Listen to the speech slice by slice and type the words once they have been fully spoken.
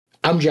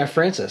I'm Jeff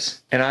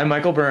Francis. And I'm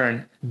Michael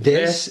Byrne.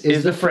 This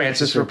is the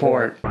Francis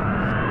Report.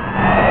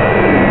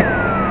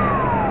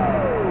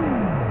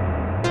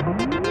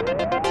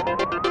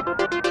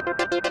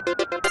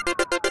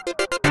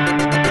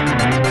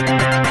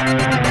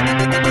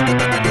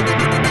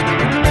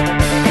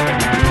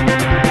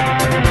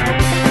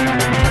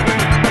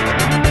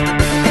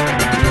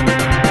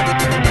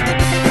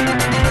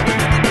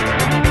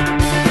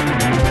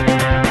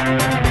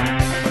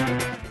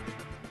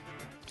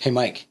 Hey,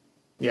 Mike.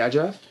 Yeah,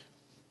 Jeff?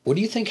 What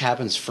do you think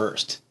happens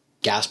first?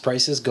 Gas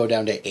prices go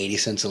down to 80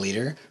 cents a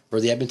liter, or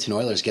the Edmonton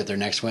Oilers get their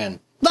next win?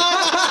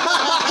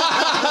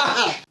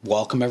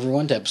 Welcome,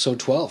 everyone, to episode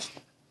 12.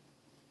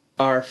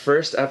 Our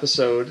first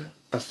episode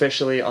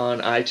officially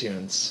on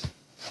iTunes.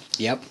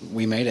 Yep,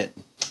 we made it.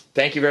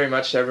 Thank you very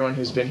much to everyone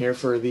who's been here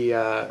for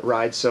the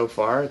ride so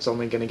far. It's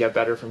only going to get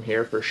better from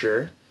here for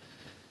sure.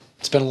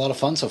 It's been a lot of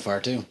fun so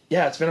far, too.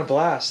 Yeah, it's been a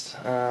blast.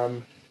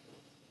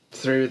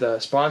 Through the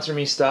Sponsor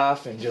Me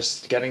stuff and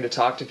just getting to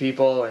talk to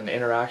people and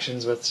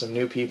interactions with some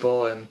new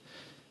people and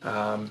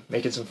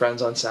making some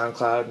friends on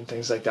SoundCloud and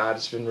things like that.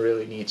 It's been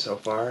really neat so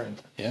far.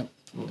 And Yep.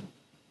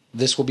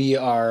 This will be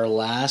our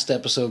last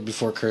episode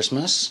before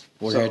Christmas.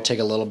 We're going to take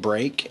a little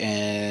break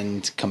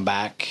and come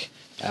back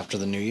after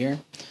the new year.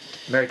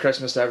 Merry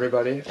Christmas to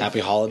everybody.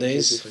 Happy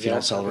holidays if you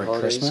don't celebrate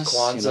Christmas.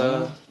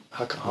 Kwanzaa,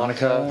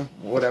 Hanukkah,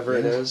 whatever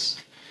it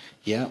is.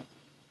 Yeah.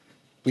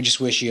 We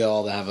just wish you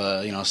all to have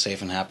a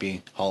safe and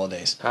happy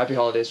holidays. Happy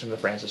holidays from the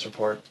Francis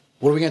Report.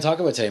 What are we going to talk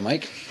about today,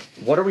 Mike?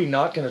 What are we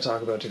not going to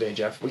talk about today,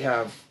 Jeff? We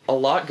have a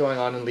lot going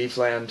on in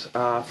Leafland.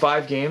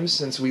 5 games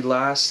since we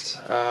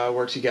last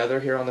were together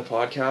here on the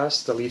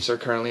podcast. The Leafs are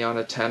currently on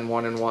a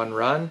 10-1-1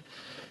 run.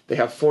 They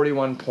have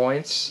 41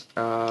 points,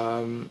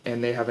 and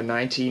they have a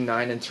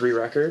 19-9-3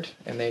 record,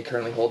 and they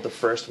currently hold the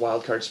first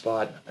wildcard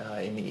spot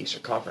in the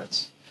Eastern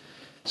Conference.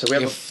 So we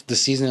have if the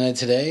season ended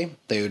today,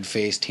 they would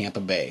face Tampa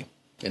Bay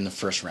in the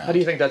first round. How do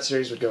you think that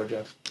series would go,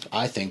 Jeff?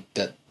 I think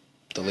that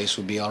the Leafs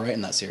would be all right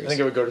in that series. I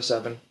think it would go to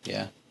 7.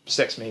 Yeah.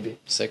 6 maybe.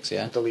 6,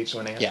 yeah. The Leafs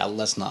winning it. Yeah,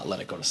 let's not let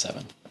it go to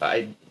 7.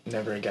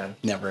 Never again.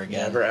 Never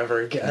again. Never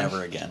ever again.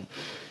 Never again.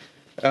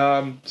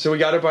 So we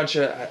got a bunch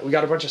of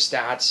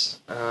stats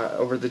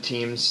over the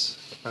team's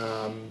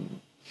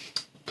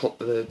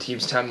the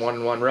team's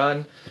 10-1-1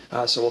 run.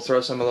 So we'll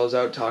throw some of those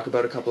out, talk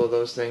about a couple of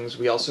those things.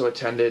 We also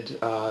attended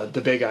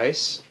the Big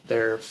Ice,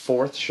 their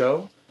 4th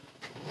show.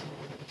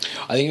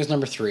 I think it was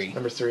number 3.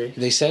 Number 3.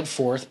 They said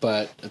 4th,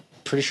 but I'm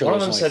pretty sure one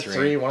it was of them only said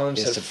 3. One of them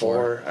said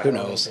 4. Who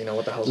knows? You know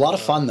what the hell's a lot going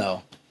of fun on.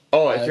 though.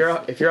 Oh,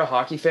 if you're a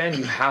hockey fan,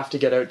 you have to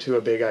get out to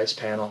a Big Ice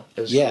panel.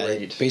 It was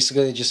great.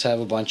 Basically they just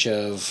have a bunch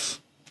of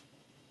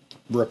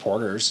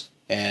reporters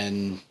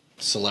and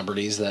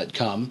celebrities that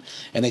come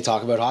and they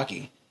talk about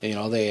hockey. You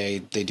know, they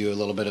do a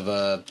little bit of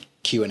a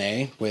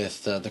Q&A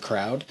with the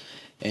crowd.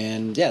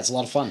 And yeah, it's a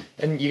lot of fun.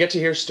 And you get to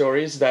hear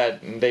stories that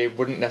they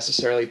wouldn't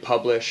necessarily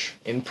publish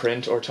in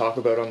print or talk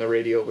about on the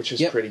radio, which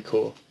is pretty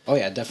cool. Oh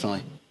yeah,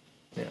 definitely.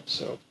 Yeah,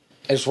 so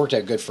it just worked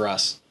out good for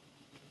us.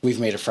 We've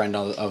made a friend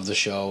of the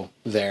show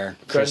there.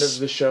 Chris. Friend of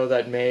the show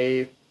that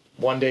may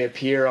one day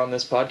appear on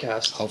this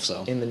podcast. Hope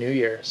so. In the new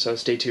year. So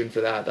stay tuned for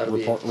that. That'll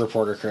be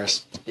reporter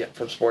Chris. Yeah,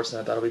 from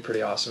Sportsnet. That'll be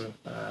pretty awesome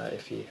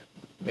if he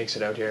makes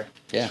it out here.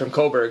 Yeah. He's from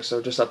Coburg, so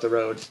just up the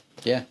road.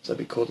 Yeah. So that'd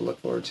be cool to look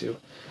forward to.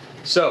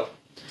 So,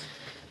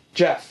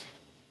 Jeff,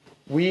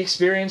 we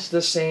experienced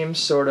the same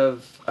sort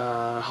of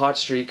hot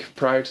streak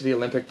prior to the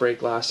Olympic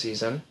break last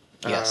season.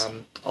 Yes.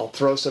 I'll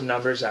throw some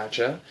numbers at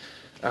you.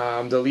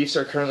 The Leafs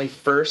are currently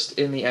first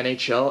in the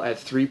NHL at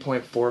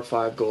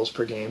 3.45 goals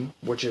per game,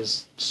 which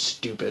is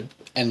stupid.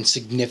 And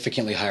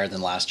significantly higher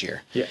than last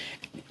year. Yeah.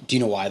 Do you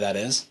know why that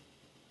is?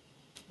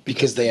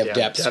 Because they have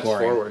depth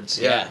scoring. Forwards,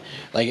 yeah.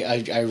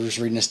 Like, I was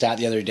reading a stat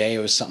the other day. It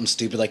was something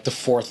stupid. Like, the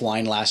 4th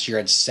line last year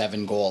had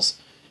 7 goals.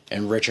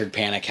 And Richard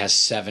Panik has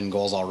 7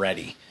 goals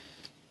already.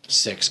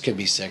 6, could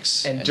be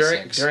 6. And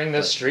during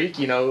this streak,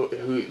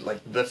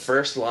 the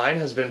first line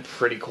has been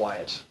pretty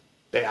quiet.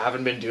 They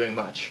haven't been doing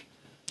much.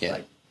 Yeah.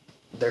 Like,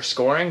 they're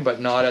scoring, but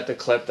not at the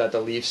clip that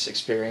the Leafs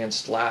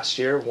experienced last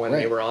year when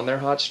they were on their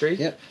hot streak.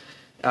 Yep.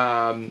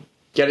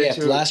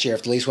 Last year,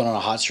 if the Leafs went on a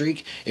hot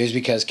streak, it was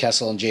because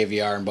Kessel and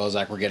JVR and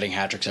Bozak were getting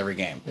hat-tricks every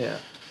game. Yeah.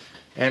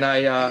 And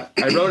I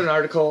wrote an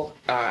article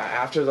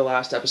after the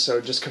last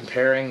episode just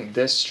comparing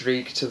this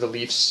streak to the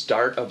Leafs'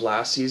 start of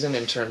last season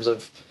in terms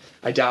of,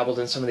 I dabbled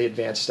in some of the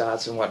advanced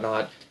stats and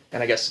whatnot,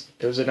 and I guess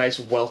it was a nice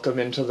welcome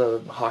into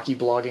the hockey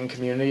blogging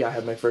community. I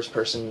had my first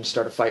person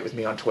start a fight with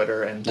me on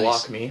Twitter and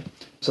block me,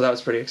 so that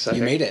was pretty exciting.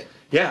 You made it.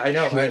 Yeah, I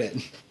know. You made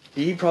it.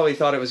 He probably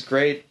thought it was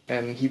great,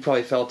 and he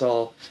probably felt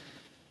all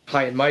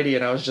high and mighty,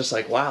 and I was just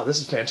like, wow, this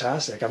is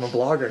fantastic. I'm a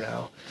blogger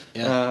now.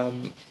 Yeah.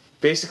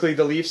 Basically,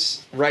 the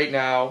Leafs right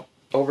now,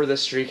 over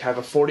this streak, have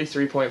a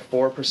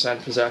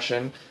 43.4%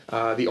 possession.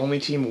 The only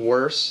team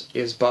worse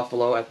is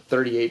Buffalo at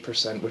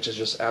 38%, which is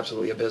just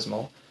absolutely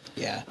abysmal.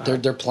 Yeah,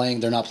 they're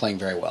playing. They're not playing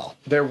very well.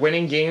 They're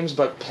winning games,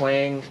 but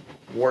playing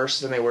worse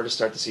than they were to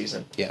start the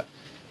season. Yeah.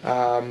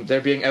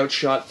 They're being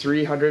outshot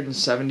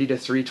 370 to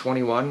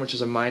 321, which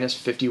is a minus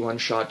 51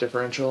 shot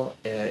differential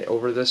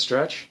over this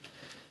stretch.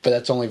 But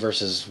that's only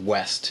versus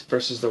West.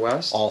 Versus the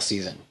West? All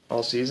season.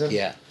 All season?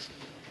 Yeah.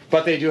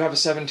 But they do have a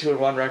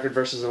 7-2-1 record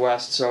versus the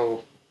West,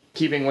 so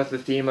keeping with the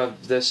theme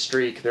of this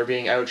streak, they're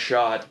being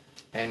outshot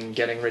and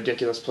getting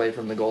ridiculous play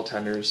from the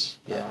goaltenders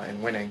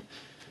and winning.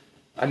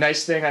 A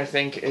nice thing, I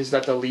think, is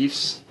that the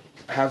Leafs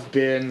have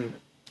been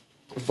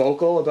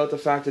vocal about the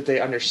fact that they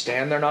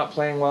understand they're not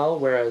playing well,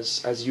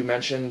 whereas, as you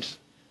mentioned,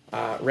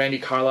 Randy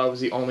Carlyle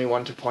was the only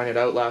one to point it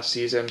out last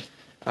season.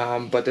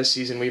 But this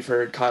season we've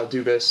heard Kyle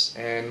Dubas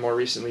and more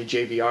recently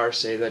JVR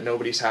say that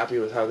nobody's happy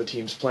with how the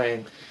team's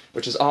playing,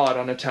 which is odd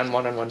on a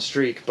 10-1-1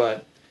 streak,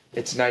 but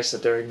it's nice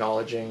that they're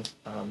acknowledging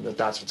that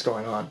that's what's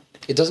going on.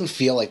 It doesn't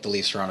feel like the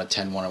Leafs are on a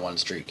 10-1-1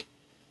 streak.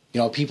 You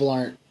know, people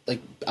aren't,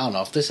 like, I don't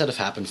know, if this had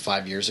happened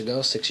 5 years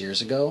ago, 6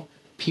 years ago,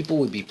 people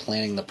would be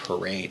planning the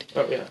parade.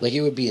 Oh, yeah. Like,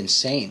 it would be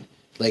insane.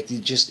 Like,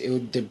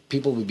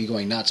 people would be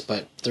going nuts,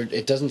 but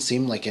it doesn't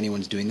seem like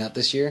anyone's doing that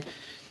this year.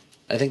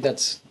 I think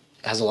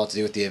has a lot to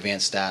do with the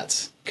advanced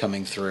stats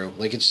coming through.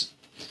 Like,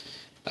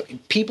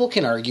 people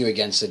can argue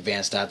against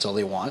advanced stats all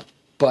they want,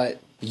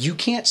 but you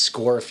can't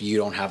score if you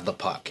don't have the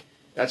puck.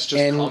 That's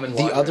just common And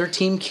water. the other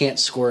team can't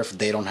score if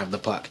they don't have the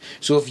puck.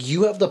 So if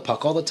you have the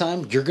puck all the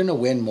time, you're going to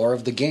win more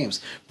of the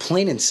games.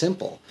 Plain and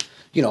simple.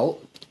 You know,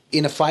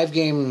 in a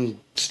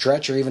 5-game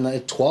stretch or even a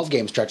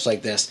 12-game stretch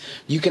like this,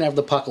 you can have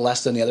the puck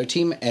less than the other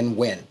team and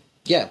win.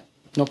 Yeah,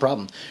 no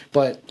problem.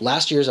 But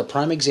last year is a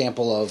prime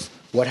example of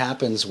what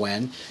happens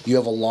when you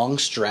have a long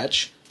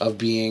stretch of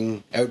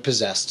being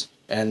outpossessed.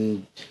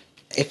 And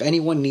if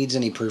anyone needs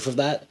any proof of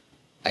that,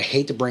 I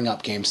hate to bring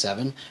up Game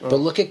 7, but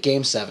look at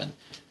Game 7.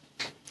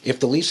 If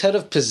the Leafs had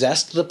have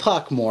possessed the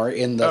puck more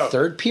in the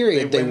third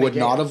period, they would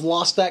not have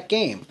lost that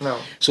game. No.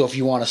 So if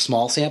you want a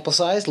small sample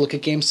size, look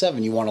at Game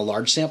 7. You want a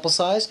large sample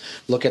size,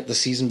 look at the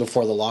season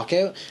before the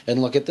lockout,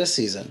 and look at this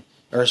season.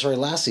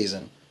 Last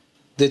season.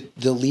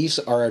 The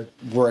Leafs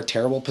were a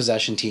terrible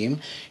possession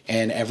team,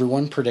 and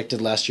everyone predicted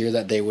last year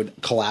that they would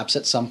collapse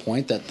at some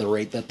point, that the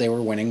rate that they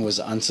were winning was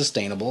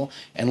unsustainable,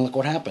 and look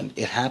what happened.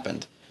 It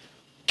happened.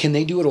 Can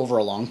they do it over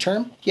a long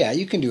term? Yeah,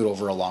 you can do it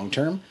over a long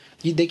term.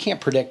 They can't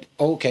predict,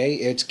 okay,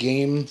 it's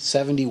game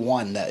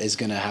 71 that is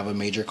going to have a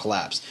major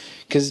collapse.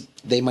 Because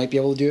they might be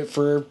able to do it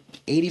for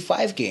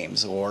 85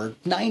 games or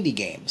 90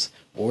 games.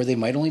 Or they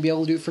might only be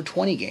able to do it for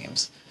 20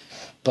 games.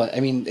 But, I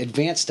mean,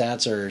 advanced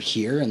stats are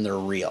here and they're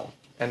real.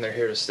 And they're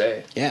here to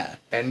stay. Yeah.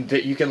 And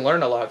that you can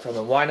learn a lot from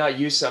them. Why not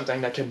use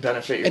something that can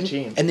benefit your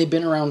team? And they've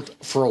been around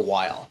for a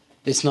while.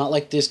 It's not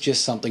like this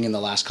just something in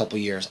the last couple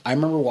of years. I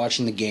remember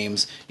watching the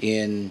games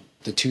in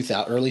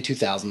the early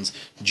 2000s.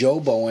 Joe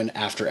Bowen,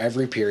 after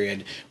every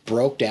period,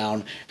 broke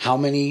down how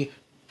many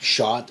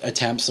shot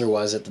attempts there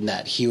was at the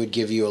net. He would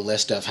give you a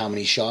list of how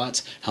many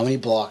shots, how many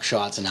block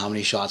shots, and how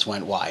many shots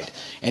went wide.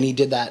 And he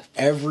did that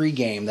every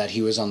game that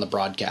he was on the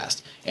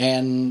broadcast.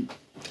 And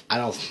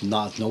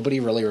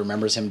nobody really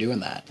remembers him doing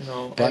that.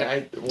 No, but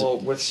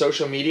and with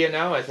social media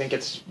now, I think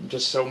it's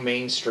just so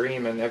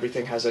mainstream, and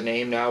everything has a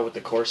name now with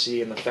the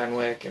Corsi and the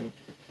Fenwick and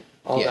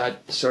all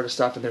that sort of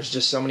stuff. And there's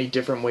just so many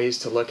different ways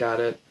to look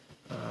at it.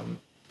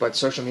 But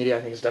social media,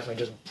 I think, has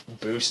definitely just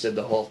boosted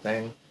the whole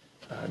thing,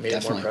 made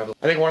it more prevalent.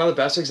 I think one of the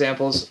best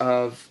examples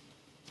of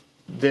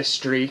this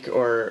streak,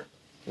 or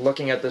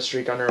looking at this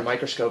streak under a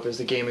microscope, is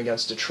the game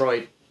against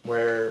Detroit,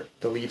 where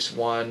the Leafs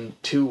won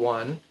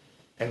 2-1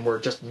 and were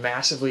just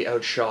massively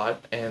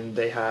outshot, and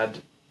they had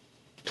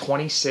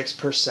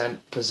 26%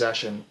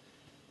 possession.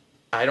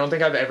 I don't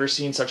think I've ever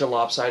seen such a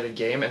lopsided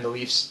game, and the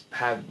Leafs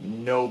had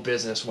no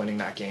business winning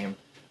that game,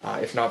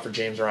 if not for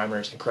James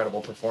Reimer's incredible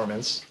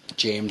performance.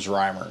 James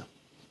Reimer.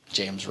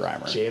 Say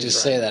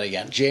that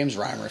again. James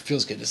Reimer. It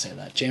feels good to say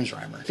that. James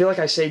Reimer. I feel like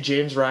I say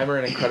James Reimer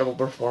an incredible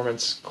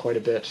performance quite a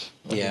bit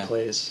when he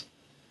plays.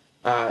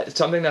 It's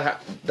something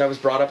that was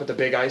brought up at the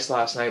Big Ice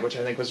last night, which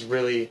I think was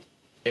really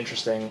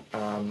interesting.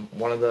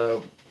 One of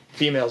the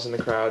females in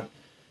the crowd,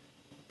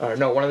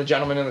 one of the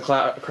gentlemen in the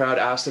crowd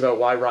asked about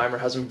why Reimer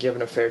hasn't been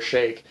given a fair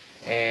shake,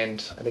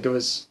 and I think it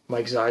was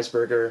Mike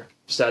Zeisberger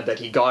said that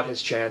he got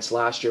his chance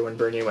last year when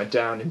Bernier went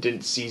down and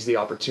didn't seize the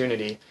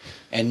opportunity.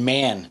 And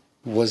man,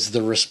 was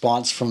the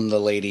response from the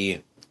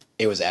lady,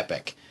 it was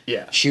epic.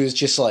 Yeah. She was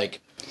just like,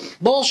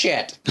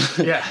 bullshit.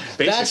 Yeah,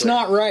 basically. That's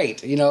not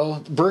right. You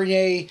know,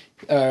 Bernier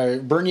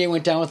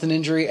went down with an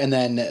injury, and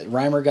then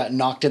Reimer got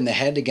knocked in the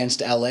head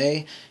against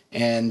LA,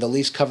 and the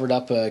Leafs covered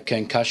up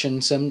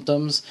concussion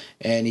symptoms,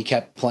 and he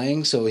kept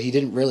playing, so he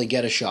didn't really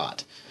get a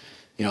shot.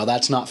 You know,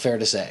 that's not fair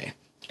to say.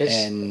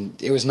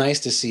 And it was nice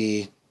to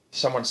see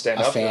someone stand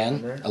up.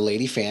 A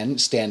lady fan,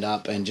 stand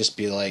up and just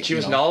be like... She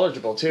was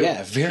knowledgeable, too.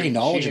 Yeah, very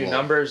knowledgeable. She knew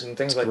numbers and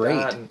things like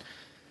that. And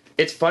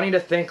it's funny to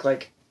think,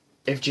 like,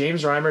 if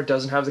James Reimer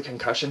doesn't have the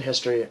concussion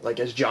history, like,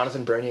 is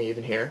Jonathan Bernier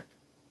even here?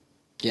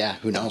 Yeah,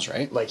 who knows,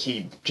 right? Like,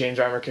 James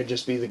Reimer could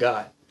just be the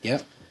guy.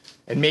 Yep.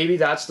 And maybe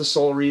that's the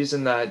sole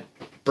reason that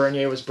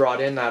Bernier was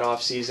brought in that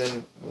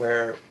offseason,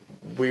 where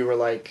we were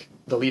like,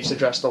 the Leafs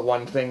addressed the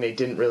one thing they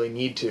didn't really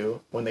need to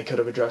when they could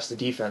have addressed the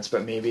defense,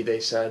 but maybe they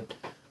said,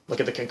 look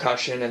at the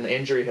concussion and the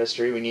injury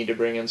history. We need to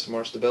bring in some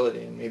more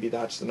stability, and maybe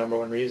that's the number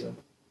one reason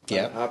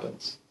that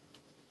happens.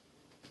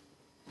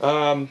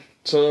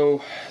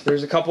 So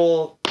there's a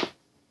couple,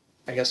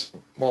 I guess,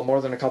 well,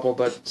 more than a couple,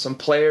 but some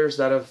players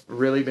that have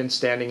really been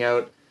standing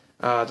out.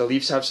 The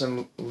Leafs have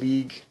some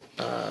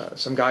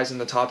guys in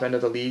the top end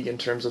of the league in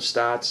terms of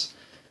stats.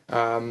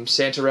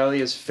 Santorelli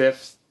is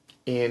 5th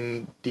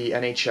in the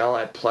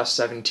NHL at plus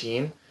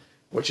 17,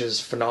 which is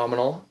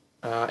phenomenal.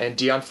 And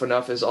Dion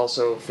Phaneuf is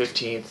also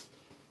 15th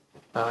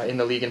in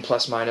the league in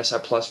plus minus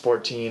at plus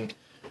 14,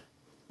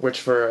 which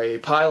for a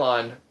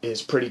pylon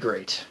is pretty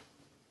great,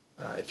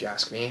 if you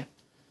ask me.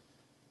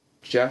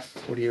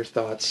 Jeff, what are your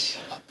thoughts?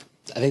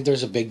 I think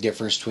there's a big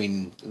difference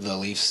between the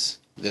Leafs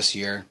this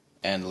year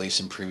and the Leafs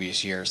in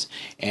previous years.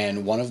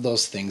 And one of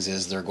those things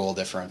is their goal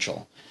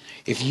differential.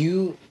 If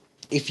you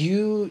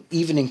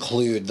even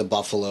include the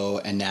Buffalo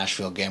and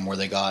Nashville game where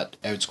they got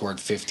outscored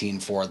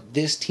 15-4,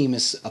 this team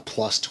is a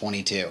plus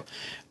 22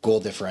 goal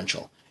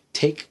differential.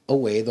 Take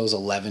away those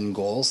 11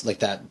 goals, like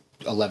that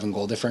 11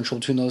 goal differential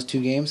between those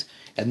two games,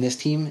 and this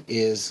team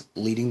is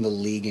leading the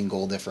league in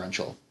goal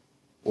differential,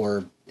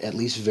 or at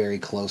least very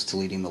close to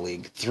leading the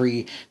league.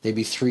 They'd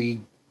be 3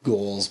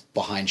 goals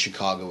behind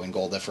Chicago in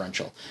goal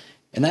differential.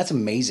 And that's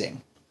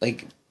amazing.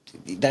 Like,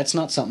 that's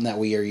not something that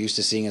we are used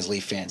to seeing as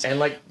Leaf fans. And,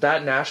 like,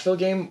 that Nashville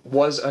game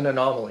was an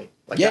anomaly.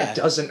 Like, that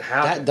doesn't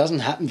happen. That doesn't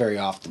happen very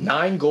often.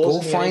 9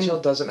 goals in the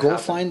NHL doesn't happen. Go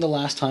find the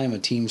last time a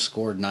team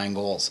scored 9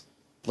 goals.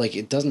 Like,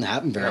 it doesn't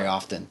happen very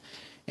often.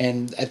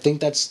 And I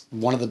think that's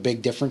one of the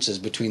big differences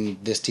between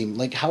this team.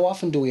 Like, how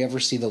often do we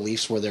ever see the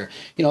Leafs where they're,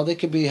 they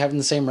could be having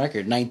the same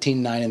record,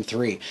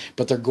 19-9-3,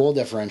 but their goal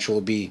differential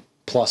would be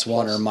 +1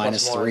 or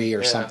 -3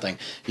 or something,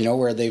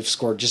 where they've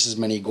scored just as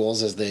many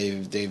goals as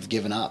they've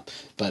given up,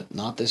 but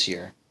not this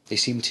year. They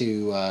seem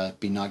to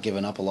be not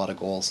giving up a lot of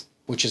goals,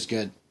 which is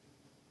good.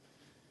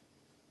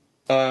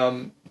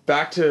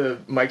 Back to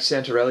Mike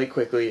Santorelli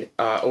quickly.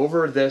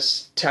 Over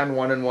this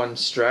 10-1-1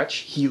 stretch,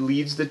 he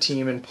leads the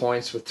team in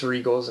points with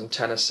 3 goals and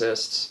 10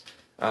 assists.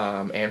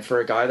 And for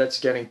a guy that's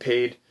getting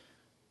paid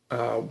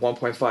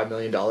 $1.5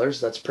 million,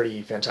 that's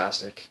pretty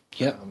fantastic.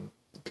 Yep.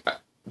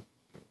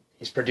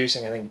 He's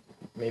producing, I think,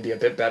 maybe a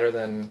bit better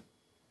than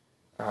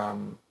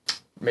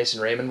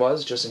Mason Raymond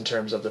was, just in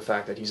terms of the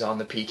fact that he's on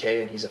the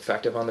PK and he's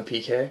effective on the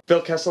PK.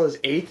 Phil Kessel is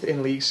 8th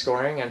in league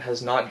scoring and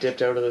has not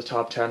dipped out of the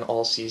top 10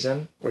 all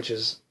season, which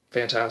is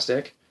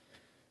fantastic.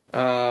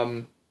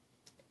 Another,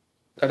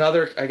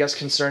 I guess,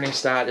 concerning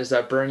stat is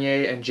that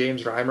Bernier and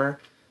James Reimer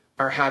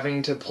are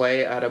having to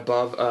play at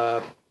above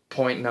a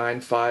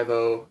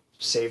 .950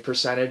 save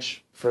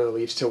percentage for the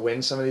Leafs to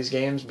win some of these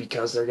games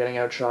because they're getting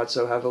outshot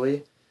so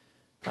heavily.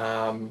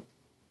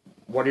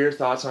 What are your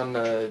thoughts on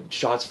the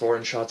shots for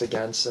and shots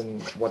against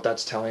and what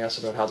that's telling us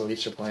about how the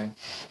Leafs are playing?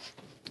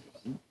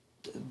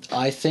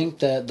 I think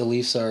that the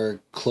Leafs are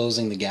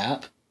closing the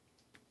gap.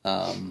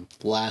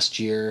 Last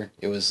year,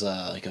 it was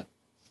like a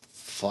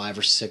 5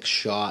 or 6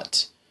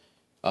 shot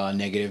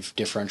negative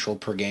differential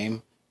per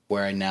game,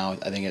 where now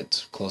I think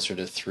it's closer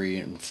to 3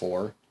 and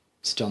 4.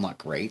 Still not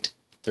great.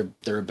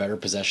 They're a better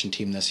possession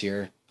team this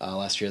year.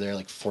 Last year they're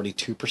like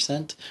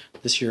 42%.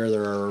 This year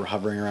they're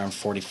hovering around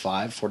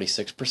 45,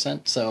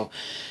 46%. So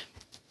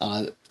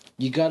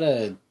you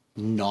gotta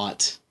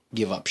not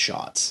give up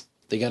shots.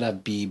 They gotta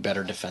be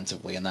better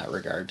defensively in that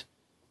regard.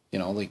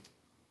 They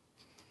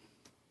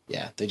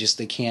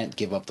can't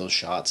give up those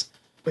shots.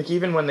 Like,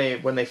 even when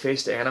they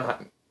faced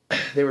Anaheim,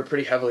 they were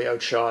pretty heavily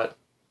outshot.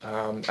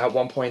 At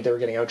one point they were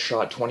getting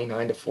outshot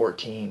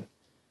 29-14.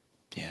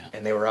 Yeah.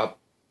 And they were up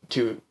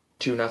 2-0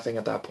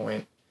 at that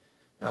point.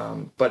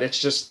 But it's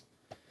just,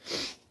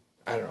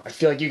 I don't know. I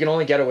feel like you can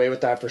only get away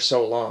with that for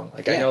so long.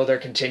 Like, I know they're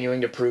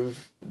continuing to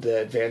prove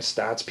the advanced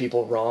stats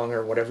people wrong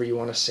or whatever you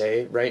want to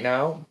say right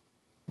now,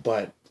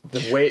 but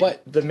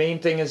the main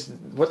thing is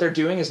what they're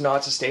doing is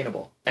not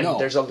sustainable. And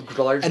there's a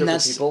large group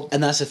of people.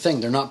 And that's the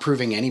thing. They're not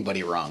proving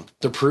anybody wrong.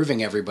 They're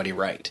proving everybody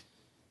right.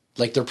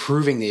 Like, they're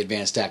proving the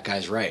advanced stat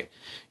guys right.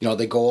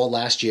 They go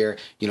last year,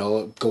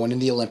 going in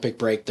the Olympic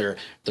break, they're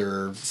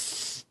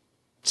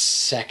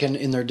second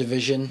in their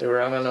division. They were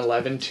on an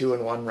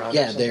 11-2-1 run.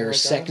 Yeah, they're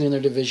second in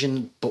their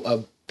division,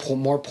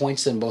 more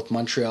points than both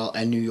Montreal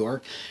and New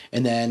York.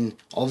 And then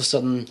all of a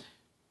sudden,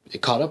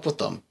 it caught up with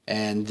them,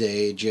 and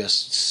they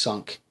just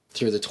sunk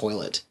through the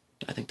toilet.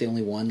 I think they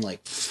only won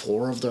like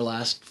 4 of their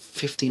last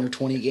 15 or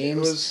 20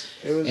 games.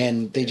 It was,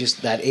 and they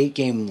just, that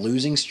 8-game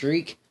losing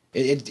streak,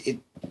 they're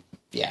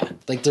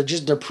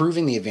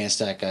proving the advanced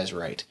stat guys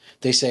right.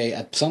 They say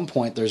at some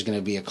point there's going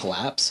to be a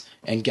collapse,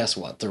 and guess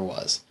what? There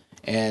was.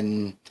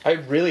 And I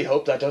really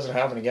hope that doesn't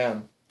happen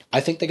again.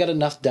 I think they got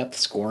enough depth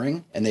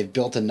scoring, and they've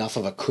built enough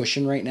of a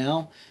cushion right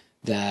now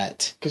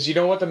that... Because you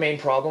know what the main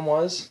problem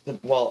was?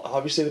 Well,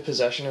 obviously the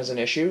possession is an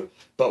issue,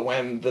 but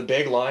when the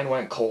big line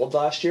went cold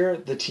last year,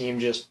 the team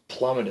just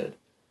plummeted.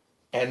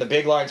 And the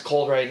big line's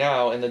cold right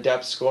now, and the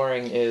depth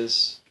scoring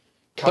is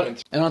coming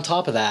through. And on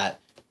top of that,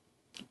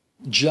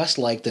 just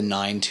like the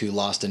 9-2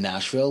 loss to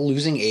Nashville,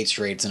 losing 8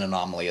 straight's an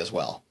anomaly as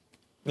well.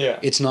 Yeah.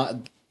 It's not...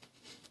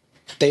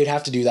 they'd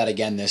have to do that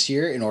again this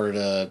year in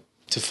order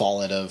to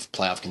fall out of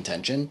playoff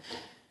contention.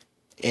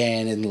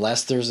 And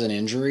unless there's an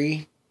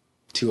injury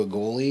to a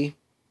goalie,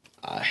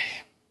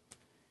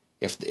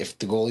 if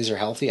the goalies are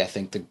healthy, I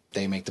think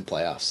they make the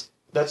playoffs.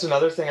 That's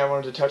another thing I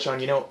wanted to touch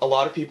on. A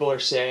lot of people are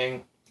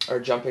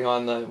jumping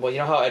on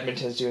how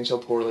Edmonton's doing so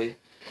poorly.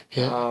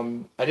 Yeah.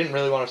 I didn't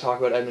really want to talk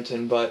about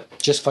Edmonton, but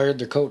just fired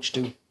their coach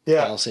too.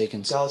 Yeah, Dallas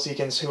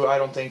Eakins, who I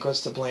don't think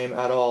was to blame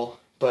at all.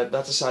 But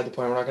that's aside the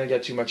point. We're not going to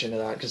get too much into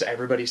that because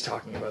everybody's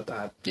talking about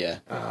that. Yeah.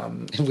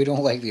 We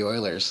don't like the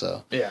Oilers,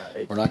 so yeah,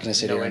 we're not going to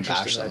sit here and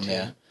bash them.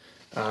 Yeah.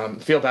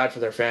 Feel bad for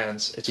their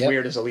fans. It's Yep.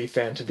 weird as a Leaf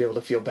fan to be able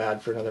to feel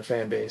bad for another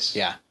fan base.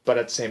 Yeah. But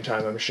at the same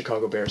time, I'm a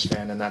Chicago Bears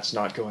fan, and that's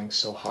not going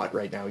so hot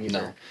right now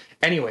either. No.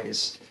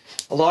 Anyways,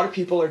 a lot of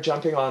people are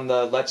jumping on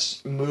the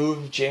let's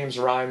move James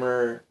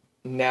Reimer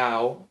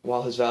now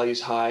while his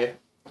value's high.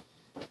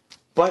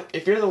 But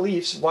if you're the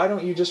Leafs, why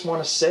don't you just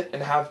want to sit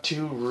and have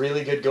two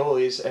really good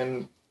goalies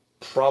and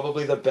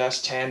probably the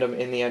best tandem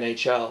in the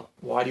NHL?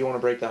 Why do you want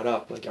to break that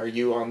up? Like, are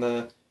you on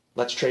the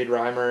let's trade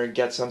Reimer and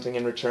get something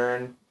in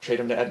return, trade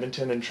him to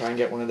Edmonton and try and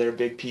get one of their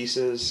big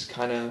pieces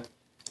kind of?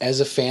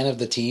 As a fan of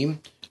the team,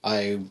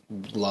 I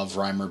love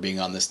Reimer being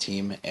on this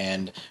team,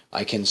 and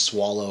I can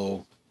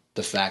swallow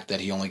the fact that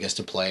he only gets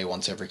to play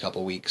once every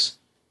couple weeks,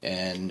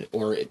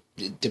 or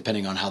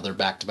depending on how their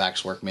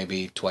back-to-backs work,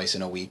 maybe twice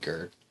in a week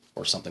or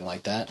something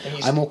like that.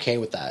 I'm okay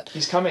with that.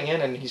 He's coming in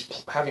and he's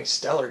having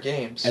stellar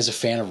games. As a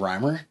fan of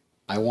Reimer,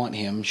 I want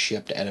him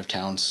shipped out of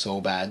town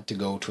so bad to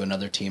go to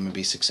another team and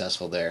be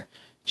successful there,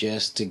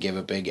 just to give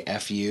a big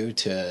FU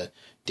to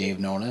Dave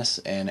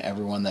Nonis and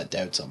everyone that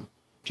doubts him.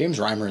 James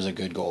Reimer is a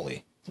good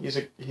goalie. He's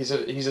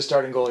a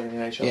starting goalie in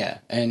the NHL. Yeah,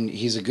 and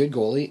he's a good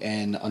goalie,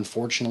 and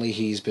unfortunately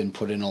he's been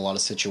put in a lot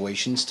of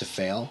situations to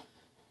fail,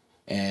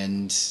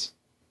 and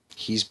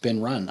he's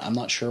been run. I'm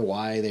not sure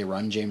why they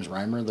run James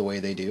Reimer the way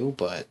they do,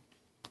 but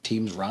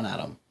teams run at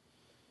him.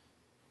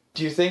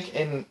 Do you think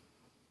in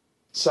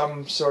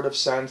some sort of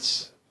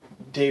sense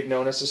Dave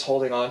Nonis is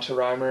holding on to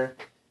Reimer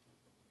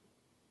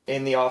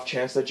in the off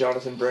chance that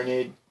Jonathan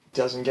Bernier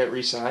doesn't get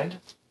re-signed?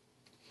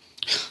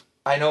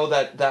 I know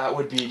that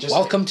would be just...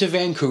 Welcome to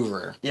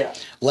Vancouver. Yeah.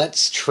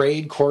 Let's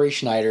trade Corey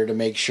Schneider to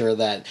make sure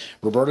that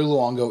Roberto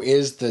Luongo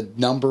is the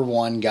number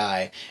one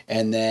guy.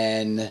 And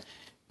then,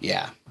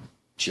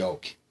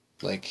 joke.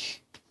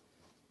 Like...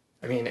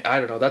 I mean, I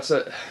don't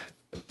know.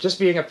 Just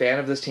being a fan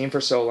of this team for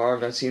so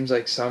long, that seems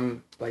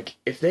like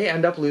if they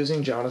end up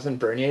losing Jonathan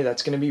Bernier,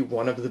 that's going to be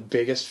one of the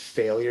biggest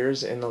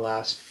failures in the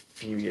last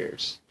few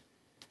years.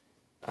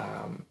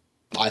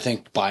 I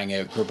think buying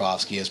out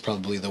Grabowski is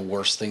probably the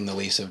worst thing the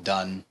Leafs have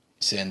done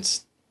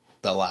since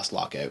the last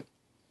lockout.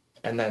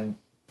 And then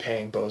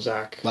paying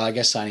Bozak. Well, I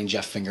guess signing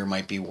Jeff Finger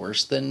might be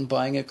worse than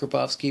buying out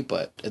Grabowski,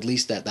 but at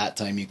least at that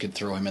time you could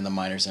throw him in the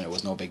minors and it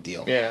was no big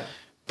deal. Yeah.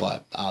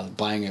 But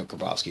buying out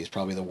Grabowski is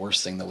probably the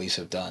worst thing the Leafs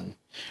have done.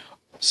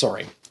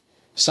 Sorry.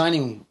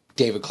 Signing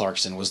David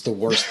Clarkson was the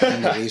worst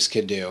thing the Leafs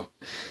could do.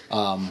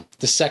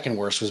 The second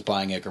worst was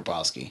buying out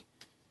Grabowski.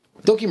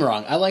 Don't get me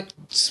wrong, I like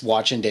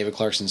watching David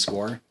Clarkson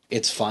score.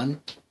 It's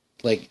fun.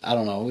 Like, I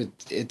don't know,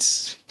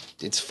 it's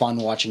fun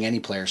watching any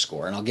player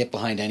score, and I'll get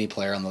behind any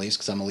player on the Leafs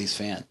because I'm a Leafs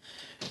fan.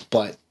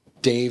 But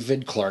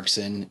David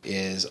Clarkson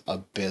is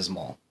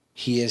abysmal.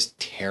 He is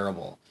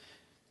terrible.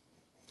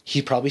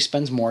 He probably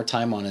spends more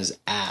time on his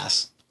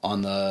ass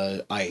on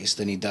the ice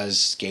than he does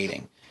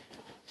skating.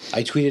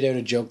 I tweeted out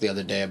a joke the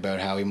other day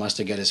about how he must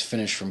have got his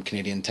finish from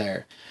Canadian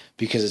Tire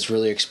because it's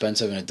really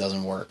expensive and it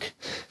doesn't work.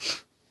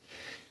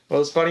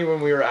 Well, it's funny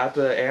when we were at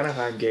the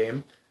Anaheim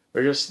game,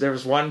 there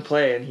was one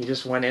play and he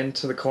just went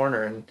into the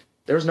corner and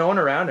there was no one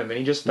around him and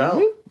he just fell.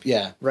 Mm-hmm.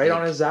 Yeah. Right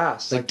on his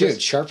ass. Like,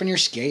 dude, sharpen your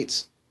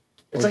skates.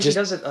 It's like he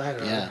does it, I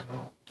don't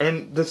know.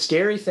 And the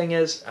scary thing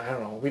is, I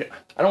don't know,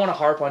 I don't want to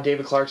harp on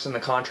David Clarkson, the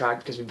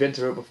contract, because we've been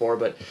through it before,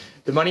 but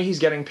the money he's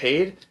getting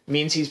paid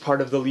means he's part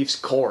of the Leafs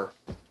core,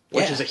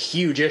 which is a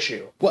huge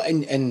issue. Well,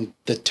 and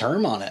the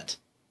term on it,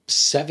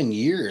 7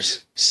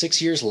 years,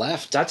 6 years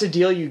left. That's a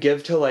deal you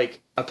give to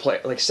like a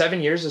play. Like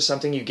 7 years is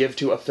something you give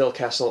to a Phil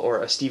Kessel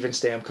or a Steven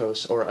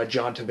Stamkos or a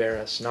John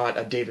Tavares, not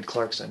a David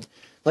Clarkson.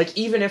 Like,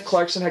 even if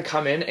Clarkson had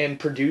come in and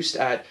produced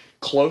at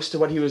close to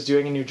what he was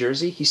doing in New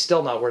Jersey, he's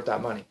still not worth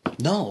that money.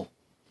 No.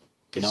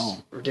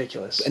 It's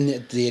ridiculous.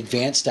 And the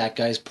advanced stat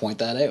guys point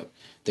that out.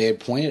 They had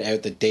pointed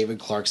out that David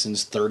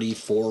Clarkson's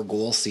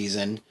 34-goal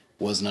season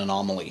was an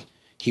anomaly.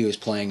 He was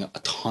playing a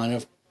ton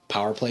of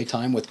power play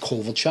time with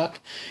Kovalchuk,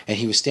 and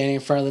he was standing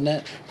in front of the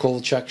net.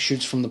 Kovalchuk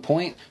shoots from the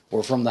point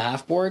or from the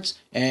half boards,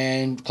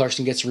 and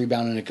Clarkson gets a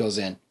rebound and it goes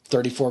in.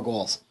 34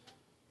 goals.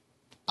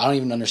 I don't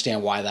even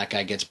understand why that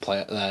guy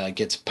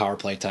gets power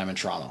play time in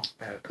Toronto.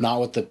 Not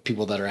with the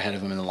people that are ahead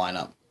of him in the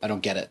lineup. I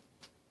don't get it.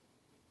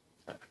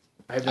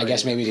 I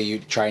guess maybe to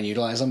try and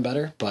utilize him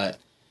better, but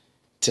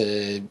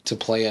to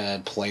play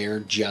a player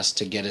just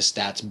to get his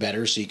stats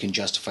better so you can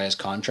justify his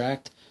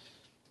contract,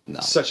 no.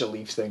 Such a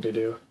Leafs thing to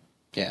do.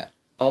 Yeah.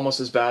 Almost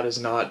as bad as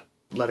not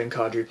letting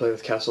Kadri play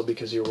with Kessel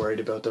because you're worried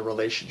about the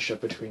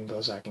relationship between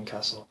Bozak and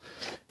Kessel.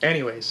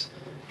 Anyways,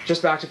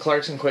 just back to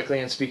Clarkson quickly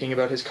and speaking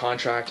about his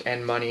contract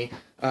and money.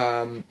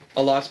 A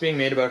lot's being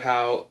made about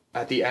how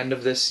at the end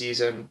of this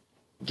season,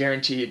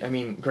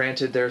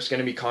 granted there's going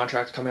to be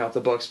contracts coming off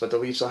the books, but the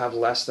Leafs will have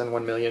less than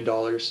 $1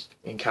 million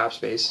in cap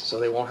space, so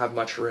they won't have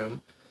much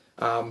room.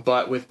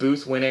 But with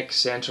Booth, Winnick,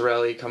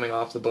 Santorelli coming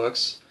off the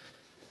books,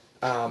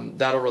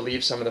 that'll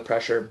relieve some of the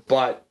pressure.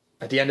 But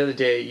at the end of the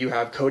day, you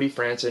have Cody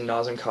Franson,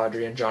 Nazem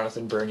Kadri, and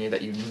Jonathan Bernier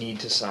that you need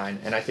to sign.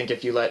 And I think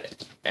if you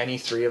let any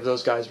three of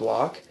those guys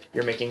walk,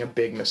 you're making a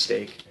big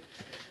mistake.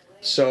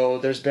 So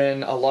there's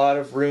been a lot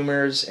of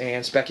rumors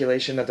and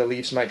speculation that the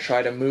Leafs might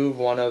try to move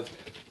one of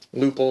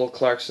Lupul,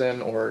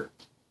 Clarkson, or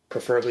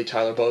preferably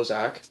Tyler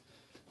Bozak.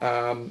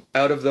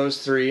 Out of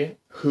those three,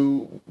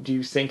 who do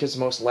you think is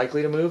most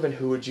likely to move, and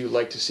who would you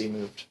like to see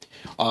moved?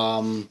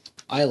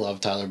 I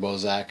love Tyler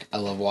Bozak. I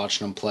love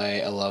watching him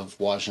play. I love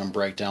watching him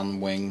break down the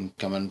wing,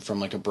 coming from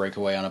like a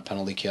breakaway on a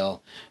penalty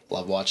kill.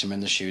 Love watching him in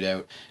the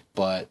shootout.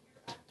 But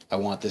I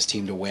want this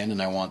team to win,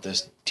 and I want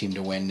this team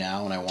to win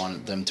now, and I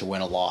want them to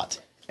win a lot.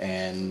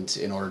 And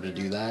in order to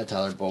do that,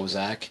 Tyler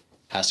Bozak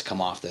has to come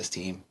off this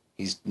team.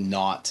 He's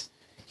not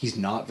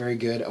very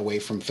good away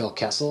from Phil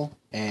Kessel,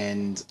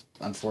 and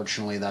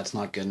unfortunately that's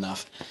not good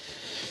enough.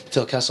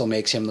 Phil Kessel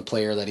makes him the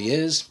player that he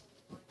is,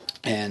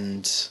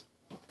 and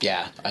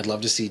yeah, I'd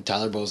love to see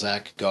Tyler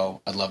Bozak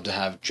go. I'd love to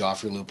have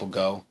Joffrey Lupul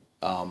go.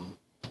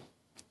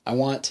 I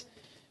want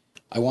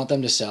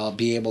them to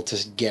be able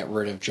to get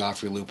rid of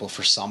Joffrey Lupul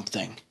for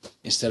something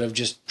instead of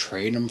just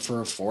trading him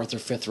for a 4th or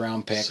 5th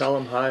round pick. Sell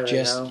him high right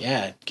now.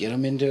 Yeah, get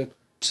him into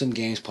some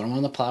games, put him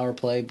on the power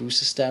play, boost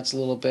his stats a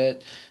little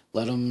bit,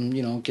 let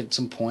him, get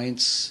some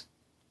points.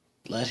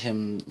 Let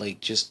him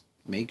just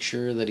make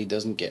sure that he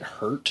doesn't get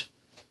hurt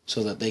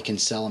so that they can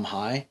sell him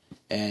high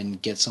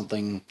and get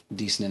something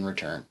decent in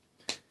return.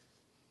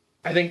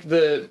 I think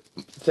the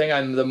thing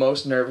I'm the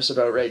most nervous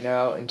about right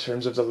now in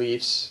terms of the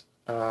Leafs,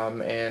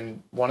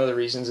 and one of the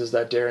reasons is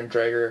that Darren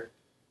Dreger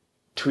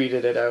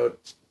tweeted it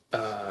out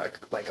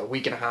like a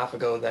week and a half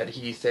ago that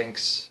he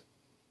thinks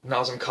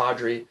Nazem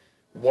Kadri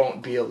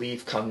won't be a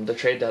Leaf come the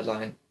trade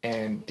deadline.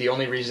 And the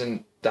only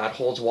reason that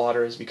holds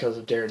water is because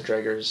of Darren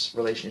Dreger's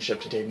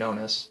relationship to Dave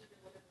Nonis.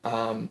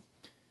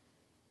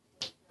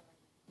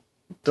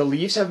 The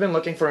Leafs have been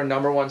looking for a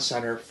number one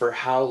center for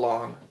how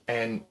long?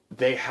 And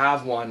they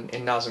have one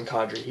in Nazem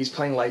Kadri. He's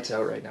playing lights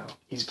out right now.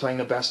 He's playing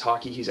the best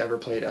hockey he's ever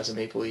played as a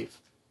Maple Leaf.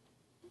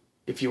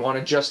 If you want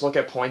to just look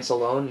at points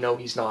alone, no,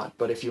 he's not.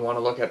 But if you want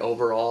to look at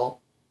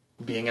overall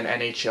being an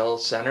NHL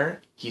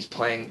center, he's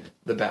playing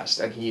the best.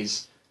 And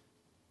he's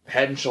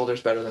head and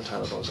shoulders better than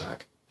Tyler Bozak.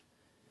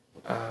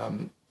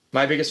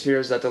 My biggest fear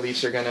is that the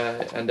Leafs are going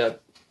to end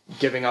up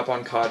giving up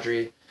on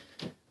Kadri.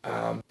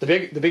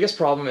 The biggest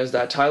problem is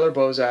that Tyler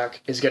Bozak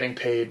is getting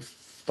paid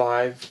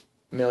 $5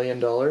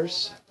 million. 5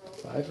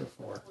 or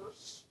 4?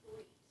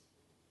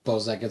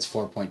 Bozak gets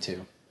 4.2.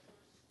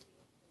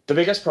 The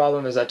biggest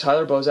problem is that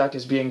Tyler Bozak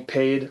is being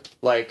paid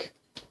like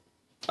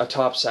a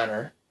top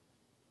center,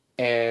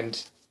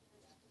 and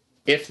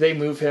if they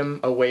move him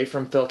away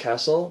from Phil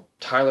Kessel,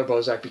 Tyler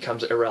Bozak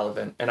becomes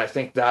irrelevant, and I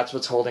think that's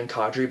what's holding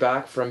Kadri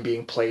back from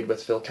being played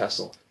with Phil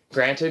Kessel.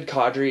 Granted,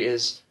 Kadri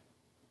is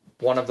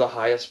one of the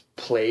highest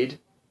played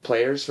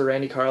players for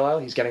Randy Carlyle.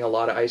 He's getting a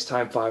lot of ice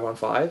time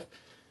 5-on-5,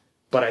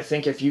 but I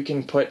think if you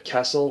can put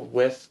Kessel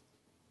with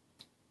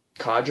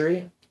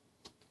Kadri,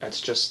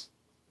 that's just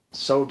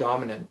so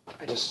dominant.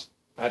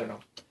 I don't know.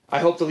 I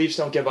hope the Leafs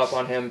don't give up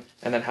on him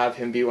and then have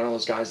him be one of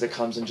those guys that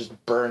comes and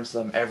just burns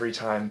them every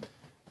time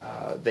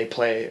they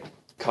play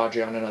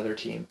Kadri on another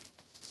team.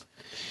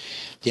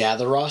 Yeah,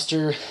 the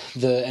roster,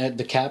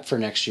 the cap for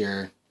next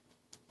year,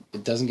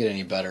 it doesn't get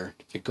any better.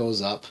 If it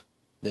goes up,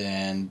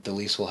 then the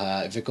Leafs will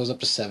have, if it goes up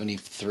to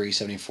 73,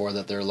 74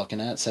 that they're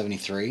looking at,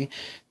 73,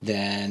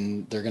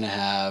 then they're going to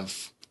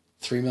have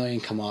 $3 million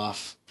come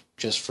off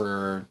just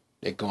for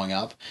it going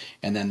up,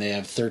 and then they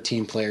have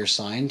 13 players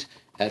signed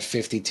at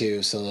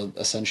 52, so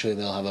essentially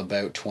they'll have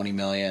about $20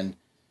 million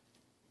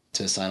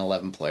to sign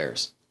 11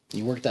 players.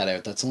 You work that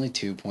out, that's only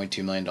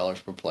 $2.2 million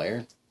per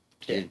player.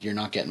 You're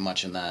not getting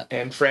much in that.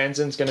 And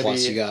Franzen's going to be...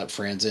 Plus you got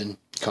Franzen,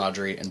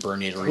 Kadri, and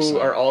Bernier to who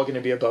are all going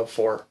to be above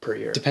 4 per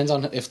year. Depends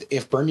on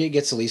if Bernier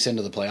gets the Leafs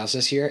into the playoffs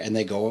this year and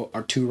they go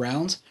 2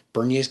 rounds,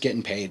 Bernier's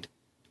getting paid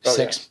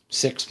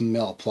 $6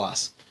 mil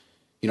plus.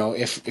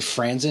 If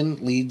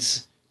Franzen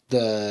leads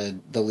the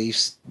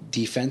Leafs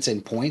defense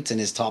in points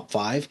and is top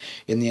 5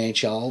 in the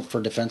NHL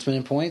for defensemen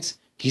in points,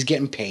 he's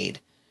getting paid.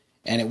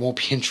 And it won't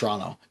be in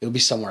Toronto. It'll be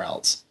somewhere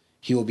else.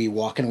 He will be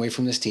walking away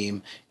from this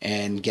team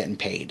and getting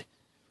paid.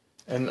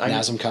 And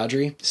Nazem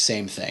Kadri,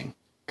 same thing.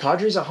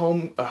 Kadri's a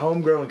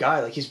homegrown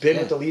guy. He's been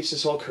with the Leafs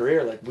his whole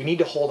career. We need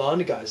to hold on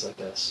to guys like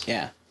this.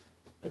 Yeah.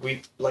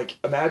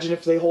 Imagine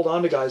if they hold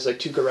on to guys like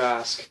Tuukka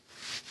Rask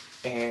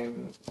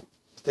and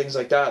things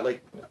like that.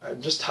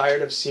 I'm just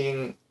tired of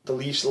seeing the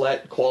Leafs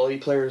let quality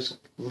players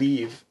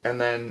leave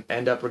and then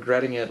end up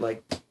regretting it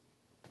like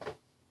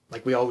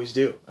we always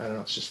do. I don't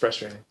know. It's just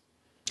frustrating.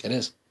 It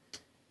is.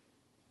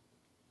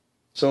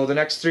 So the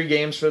next 3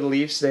 games for the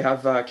Leafs, they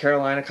have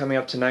Carolina coming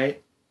up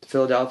tonight,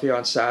 Philadelphia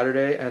on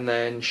Saturday, and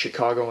then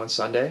Chicago on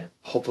Sunday.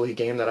 Hopefully a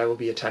game that I will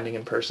be attending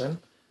in person.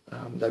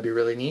 That'd be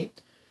really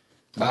neat.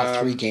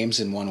 Wow, 3 games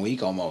in 1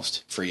 week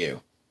almost for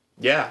you.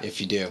 Yeah. If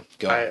you do,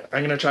 go.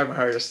 I'm going to try my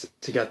hardest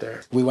to get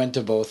there. We went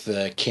to both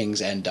the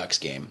Kings and Ducks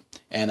game,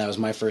 and that was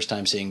my first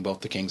time seeing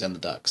both the Kings and the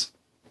Ducks.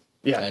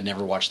 Yeah. I'd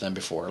never watched them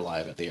before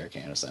live at the Air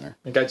Canada Centre.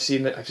 I think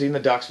I've seen the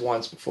Ducks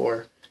once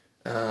before,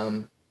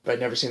 but I'd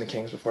never seen the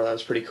Kings before. That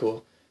was pretty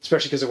cool,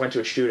 especially because it went to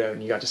a shootout,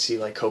 and you got to see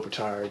like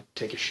Kopitar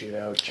take a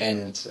shootout.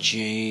 And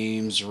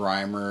James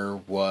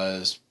Reimer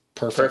was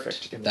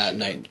perfect that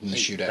night in the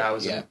shootout. That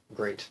was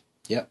great.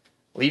 Yep.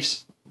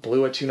 Leafs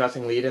blew a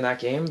 2-0 lead in that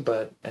game,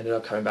 but ended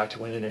up coming back to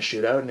win in a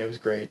shootout, and it was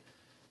great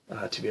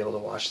to be able to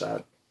watch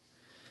that.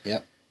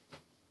 Yep.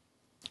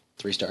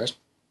 3 stars.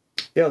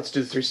 Yeah, let's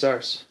do the 3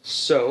 stars.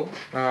 So,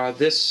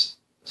 this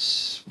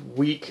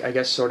week, I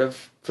guess, sort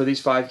of, for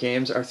these 5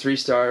 games, our 3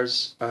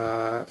 stars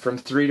from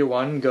 3 to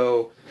 1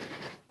 go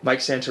Mike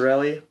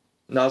Santorelli,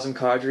 Nazem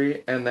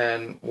Kadri, and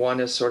then 1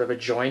 is sort of a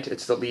joint.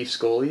 It's the Leafs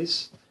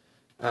goalies.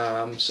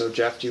 So,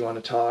 Jeff, do you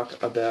want to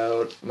talk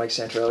about Mike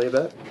Santorelli a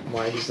bit?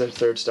 Why he's the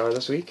 3rd star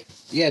this week?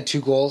 Yeah, 2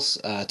 goals,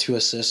 2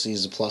 assists, and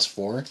he's a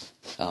 +4.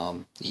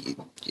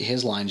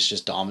 His line is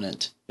just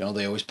dominant. You know,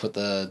 they always put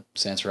the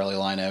Santorelli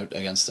line out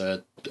against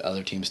the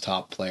other team's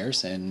top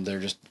players, and they're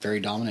just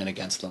very dominant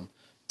against them.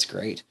 It's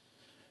great.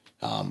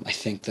 I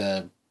think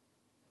the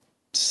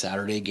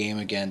Saturday game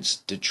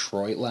against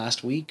Detroit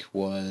last week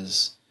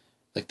was,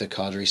 like, the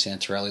Kadri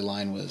Santorelli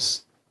line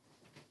was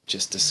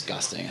just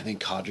disgusting. I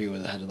think Kadri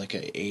had like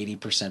an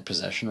 80%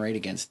 possession rate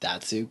against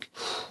Datsuk,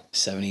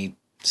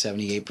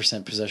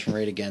 78% possession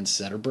rate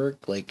against Zetterberg.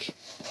 Like,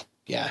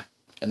 yeah.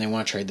 And they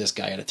want to trade this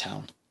guy out of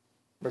town.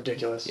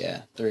 Ridiculous.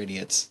 Yeah, they're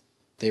idiots.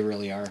 They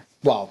really are.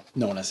 Well,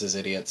 known as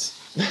idiots.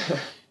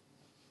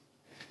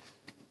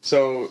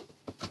 So,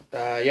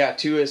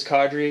 2 is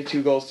Kadri,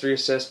 2 goals, 3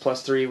 assists,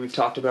 +3. We've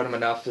talked about him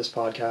enough this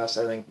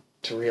podcast, I think,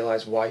 to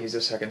realize why he's a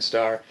 2nd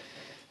star.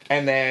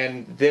 And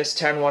then this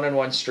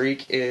 10-1-1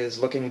 streak is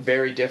looking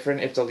very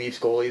different if the Leafs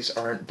goalies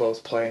aren't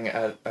both playing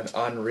at an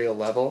unreal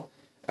level.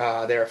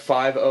 They're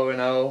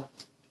 5-0-0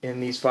 in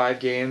these 5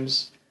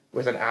 games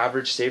with an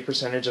average save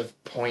percentage of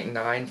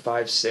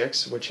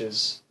 .956, which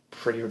is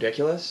pretty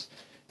ridiculous.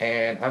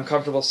 And I'm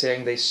comfortable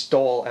saying they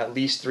stole at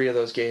least 3 of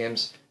those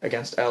games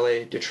against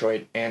LA,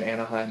 Detroit, and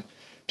Anaheim.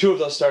 2 of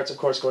those starts, of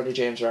course, going to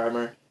James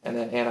Reimer, and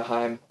then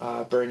Anaheim,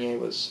 Bernier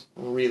was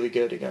really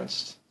good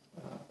against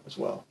as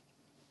well.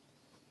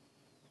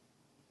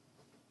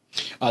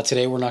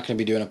 Today we're not going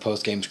to be doing a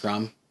post-game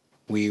scrum.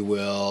 We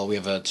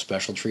have a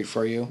special treat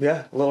for you.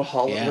 Yeah, a little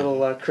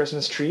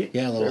Christmas treat.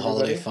 Yeah, a little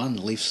holiday fun.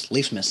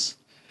 Leafsmas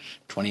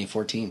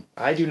 2014.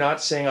 I do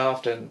not sing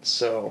often,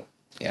 so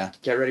yeah,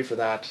 get ready for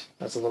that.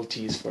 That's a little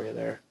tease for you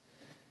there.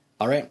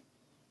 All right.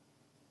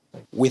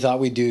 We thought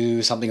we'd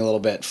do something a little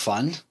bit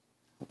fun.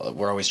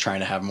 We're always trying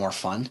to have more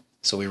fun.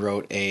 So we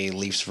wrote a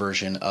Leafs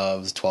version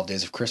of 12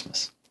 Days of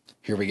Christmas.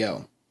 Here we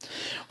go.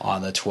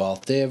 On the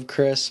 12th day of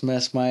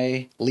Christmas,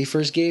 my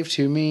Leafers gave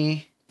to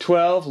me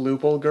 12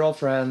 Loophole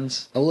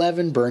girlfriends,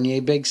 11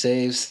 Bernier big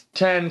saves,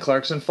 10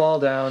 Clarkson fall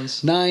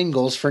downs, 9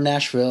 goals for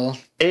Nashville,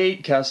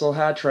 8 Kessel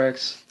hat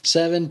tricks,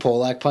 7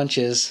 Polak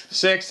punches,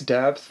 6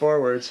 depth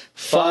forwards,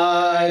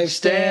 5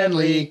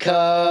 Stanley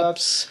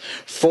Cups,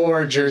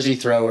 4 jersey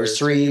throwers,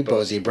 3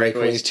 Bozy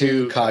breakaways,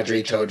 2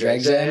 Kadri toe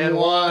drags, and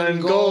 1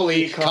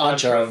 goalie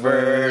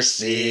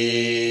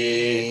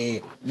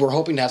controversy. We're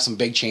hoping to have some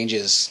big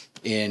changes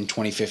in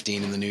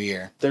 2015 in the new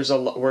year.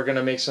 We're going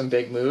to make some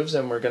big moves,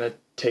 and we're going to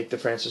take the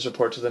Francis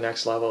Report to the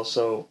next level.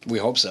 So we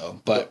hope so,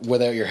 but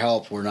without your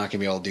help, we're not going to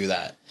be able to do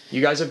that.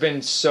 You guys have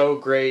been so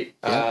great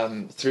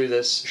through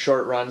this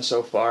short run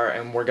so far,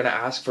 and we're going to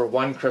ask for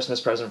 1 Christmas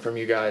present from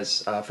you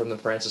guys, from the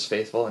Francis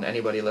Faithful and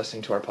anybody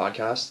listening to our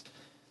podcast.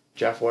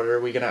 Jeff, what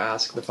are we going to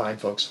ask the fine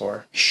folks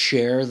for?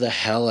 Share the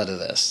hell out of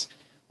this.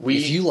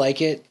 If you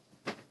like it,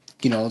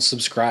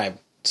 subscribe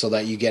so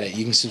that you get it.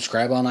 You can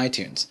subscribe on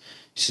iTunes.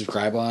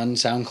 Subscribe on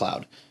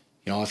SoundCloud.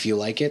 If you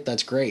like it,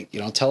 that's great.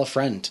 Tell a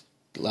friend.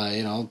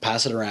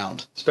 Pass it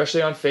around.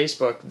 Especially on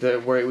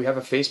Facebook, where we have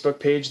a Facebook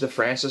page, The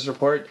Francis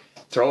Report.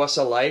 Throw us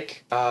a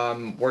like.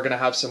 We're going to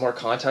have some more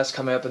contests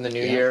coming up in the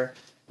new year.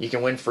 You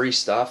can win free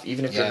stuff,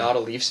 even if you're not a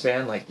Leafs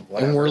fan. Like,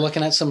 whatever. And we're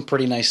looking at some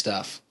pretty nice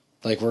stuff.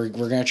 Like, we're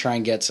going to try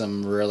and get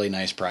some really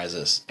nice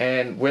prizes.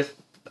 And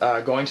with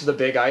going to the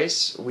big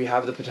ice, we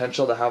have the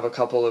potential to have a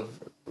couple of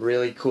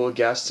really cool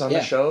guests on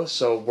the show,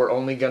 so we're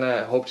only going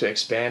to hope to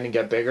expand and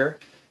get bigger.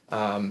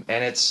 And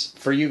it's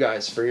for you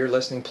guys, for your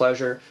listening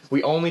pleasure.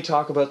 We only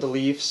talk about the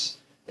Leafs.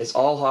 It's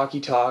all hockey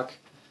talk.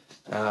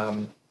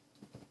 I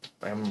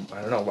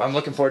don't know. I'm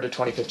looking forward to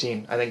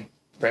 2015. I think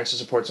Francis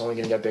Report's only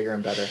going to get bigger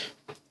and better.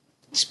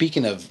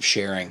 Speaking of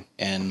sharing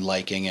and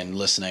liking and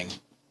listening,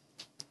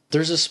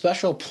 there's a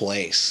special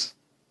place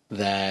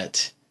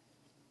that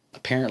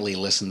apparently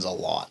listens a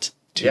lot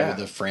to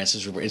the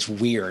Francis Report. It's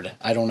weird.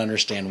 I don't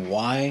understand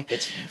why.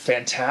 It's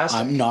fantastic.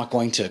 I'm not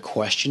going to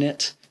question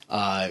it.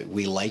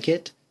 We like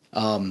it.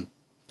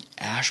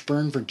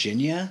 Ashburn,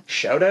 Virginia.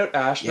 Shout out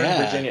Ashburn,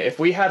 Yeah. Virginia. If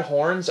we had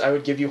horns, I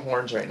would give you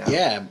horns right now.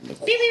 Yeah. Pew,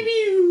 pew,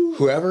 pew.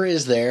 Whoever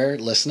is there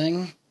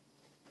listening,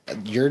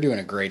 you're doing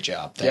a great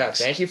job. Thanks.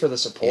 Yeah, thank you for the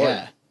support.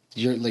 Yeah.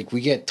 You're like, we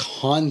get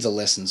tons of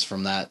listens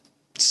from that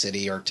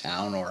city or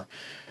town, or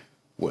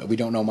we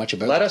don't know much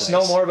about. Let the us place.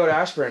 know more about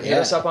Ashburn. Hit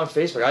Yeah. us up on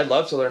Facebook. I'd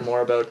love to learn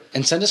more about.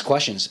 And send us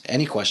questions.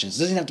 Any questions.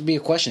 It doesn't have to be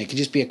a question. It could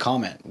just be a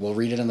comment. We'll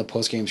read it in the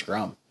post-game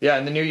scrum. Yeah,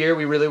 in the new year,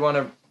 we really want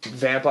to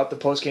vamp up the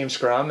post-game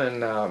scrum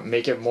and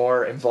make it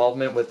more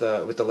involvement with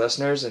the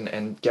listeners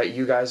and get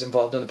you guys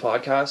involved in the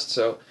podcast.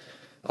 So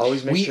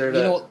always make sure to.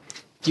 You know,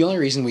 the only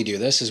reason we do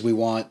this is we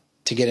want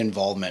to get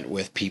involvement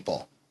with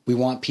people. We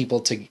want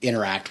people to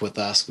interact with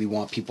us. We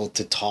want people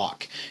to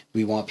talk.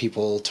 We want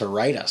people to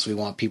write us. We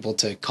want people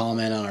to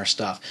comment on our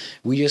stuff.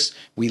 We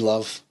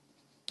love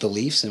the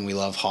Leafs and we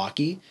love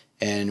hockey,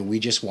 and we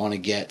just want to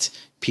get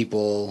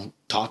people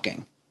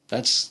talking.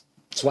 That's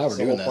why we're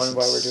doing this. That's the whole point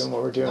why we're doing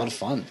what we're doing. A lot of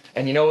fun.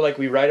 And you know, like,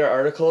 we write our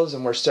articles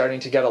and we're starting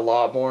to get a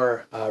lot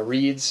more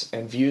reads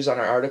and views on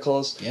our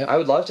articles. Yep. I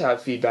would love to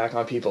have feedback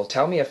on people.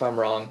 Tell me if I'm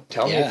wrong.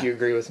 Tell me if you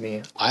agree with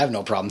me. I have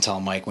no problem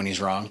telling Mike when he's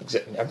wrong.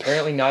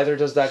 Apparently neither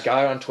does that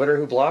guy on Twitter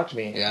who blocked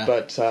me. Yeah.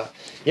 But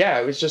yeah,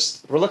 it was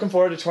just, we're looking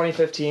forward to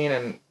 2015,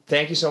 and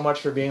thank you so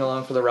much for being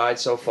along for the ride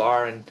so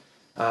far, and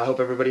I hope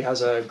everybody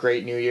has a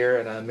great New Year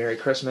and a Merry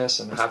Christmas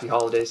and Happy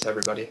Holidays to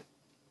everybody.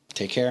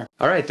 Take care.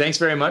 All right, thanks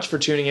very much for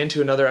tuning in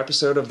to another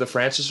episode of the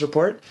Francis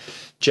Report.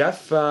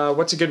 Jeff,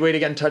 what's a good way to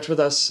get in touch with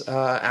us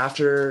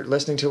after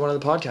listening to one of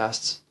the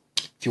podcasts?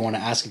 If you want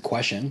to ask a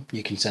question,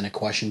 you can send a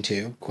question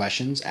to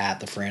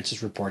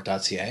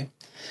questions@thefrancisreport.ca.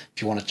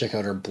 If you want to check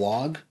out our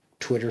blog,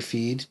 Twitter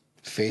feed,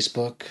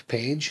 Facebook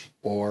page,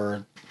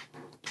 or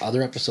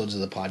other episodes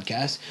of the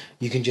podcast,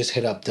 you can just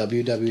hit up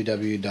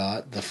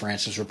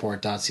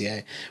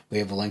www.thefrancisreport.ca. We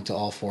have a link to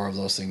all 4 of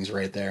those things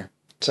right there.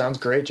 Sounds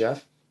great,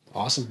 Jeff.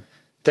 Awesome.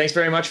 Thanks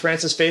very much,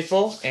 Francis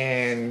Faithful,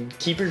 and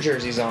keep your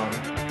jerseys on.